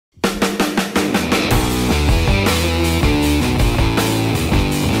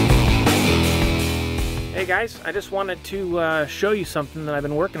Hey guys, I just wanted to show you something that I've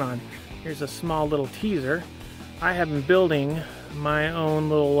been working on. Here's a small little teaser. I have been building my own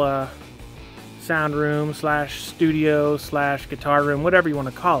little sound room slash studio slash guitar room, whatever you want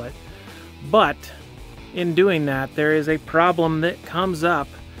to call it. But in doing that, there is a problem that comes up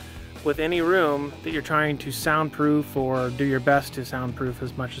with any room that you're trying to soundproof or do your best to soundproof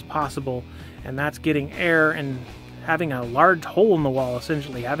as much as possible, and that's getting air and having a large hole in the wall,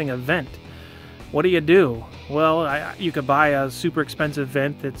 essentially having a vent. What do? Well, you could buy a super expensive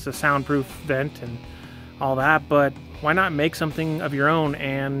vent that's a soundproof vent and all that, but why not make something of your own?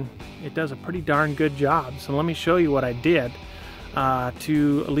 And it does a pretty darn good job. So let me show you what I did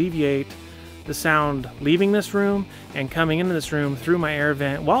to alleviate the sound leaving this room and coming into this room through my air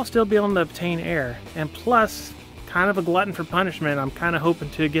vent while still being able to obtain air. And plus, kind of a glutton for punishment, I'm kind of hoping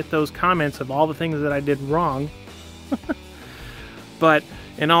to get those comments of all the things that I did wrong. But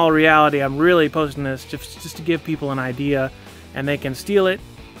in all reality, I'm really posting this just to give people an idea, and they can steal it,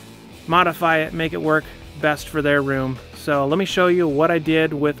 modify it, make it work best for their room. So let me show you what I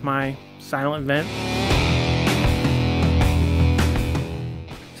did with my silent vent.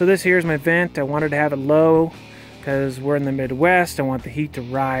 So this here is my vent. I wanted to have it low because we're in the Midwest. I want the heat to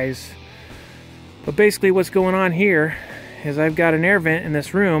rise. But basically what's going on here is I've got an air vent in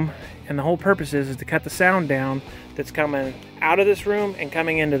this room, and the whole purpose is to cut the sound down that's coming out of this room and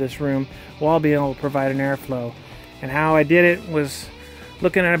coming into this room while being able to provide an airflow. And how I did it was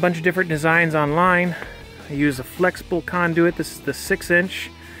looking at a bunch of different designs online. I use a flexible conduit. This is the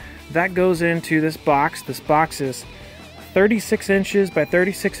 6-inch. That goes into this box. This box is 36 inches by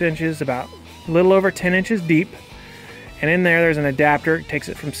 36 inches, about a little over 10 inches deep. And in there's an adapter. It takes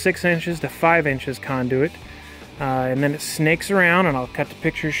it from 6 inches to 5 inches conduit. And then it snakes around, and I'll cut the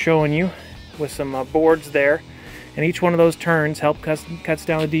pictures showing you with some boards there. And each one of those turns cuts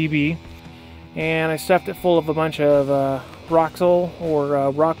down the dB. And I stuffed it full of a bunch of Roxol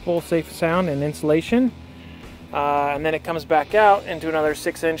or Rockwool safe sound and insulation. And then it comes back out into another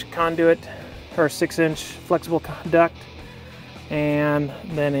 6-inch conduit, or 6-inch flexible duct, and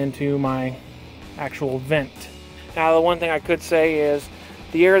then into my actual vent. Now the one thing I could say is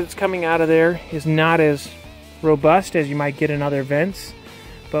the air that's coming out of there is not as robust as you might get in other vents,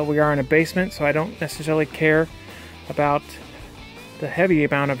 but we are in a basement, so I don't necessarily care about the heavy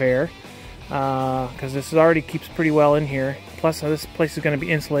amount of air, because this already keeps pretty well in here. Plus this place is going to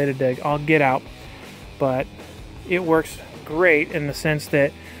be insulated to all get out, but it works great in the sense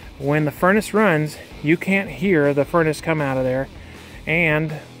that when the furnace runs, you can't hear the furnace come out of there.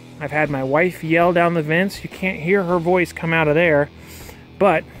 And I've had my wife yell down the vents, you can't hear her voice come out of there,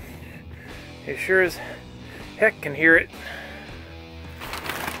 but it sure as heck can hear it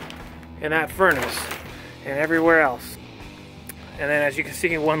in that furnace and everywhere else. And then as you can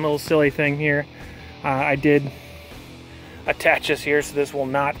see, one little silly thing here, I did attach this here so this will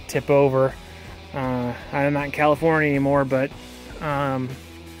not tip over. I'm not in California anymore, but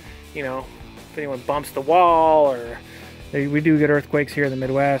you know, if anyone bumps the wall, or we do get earthquakes here in the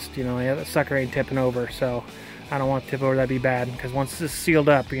Midwest, you know, yeah, the sucker ain't tipping over, so I don't want to tip over. That'd be bad, because once this is sealed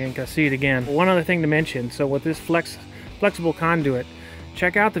up, you ain't gonna see it again. One other thing to mention, so with this flexible conduit,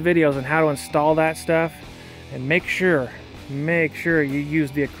 check out the videos on how to install that stuff, and make sure you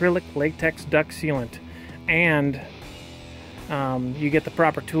use the acrylic latex duct sealant, and you get the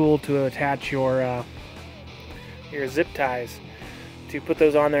proper tool to attach your zip ties, to put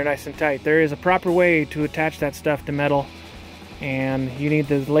those on there nice and tight. There is a proper way to attach that stuff to metal, and you need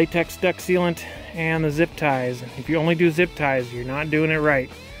the latex duct sealant and the zip ties. If you only do zip ties, you're not doing it right.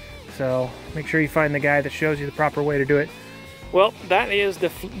 So make sure you find the guy that shows you the proper way to do it. Well, that is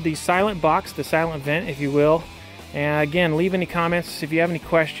the silent box, the silent vent, if you will. And again, leave any comments if you have any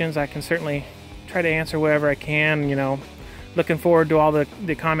questions. I can certainly try to answer whatever I can. You know, looking forward to all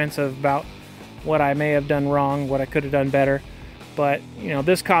the comments about what I may have done wrong, what I could have done better. But you know,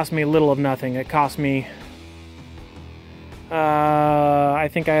 this cost me little of nothing. It cost me, I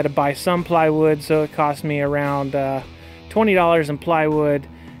think I had to buy some plywood, so it cost me around $20 in plywood,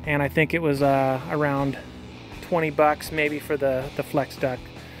 and I think it was around 20 bucks maybe for the flex duct.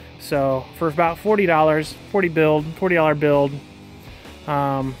 So for about $40 build,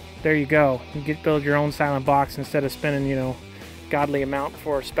 there you go. You build your own silent box instead of spending, you know, godly amount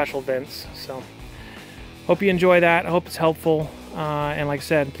for special vents. So hope you enjoy that. I hope it's helpful. And like I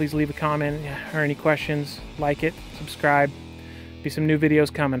said, please leave a comment or any questions. Like it, subscribe. Be some new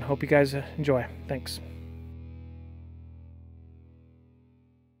videos coming. Hope you guys enjoy. Thanks.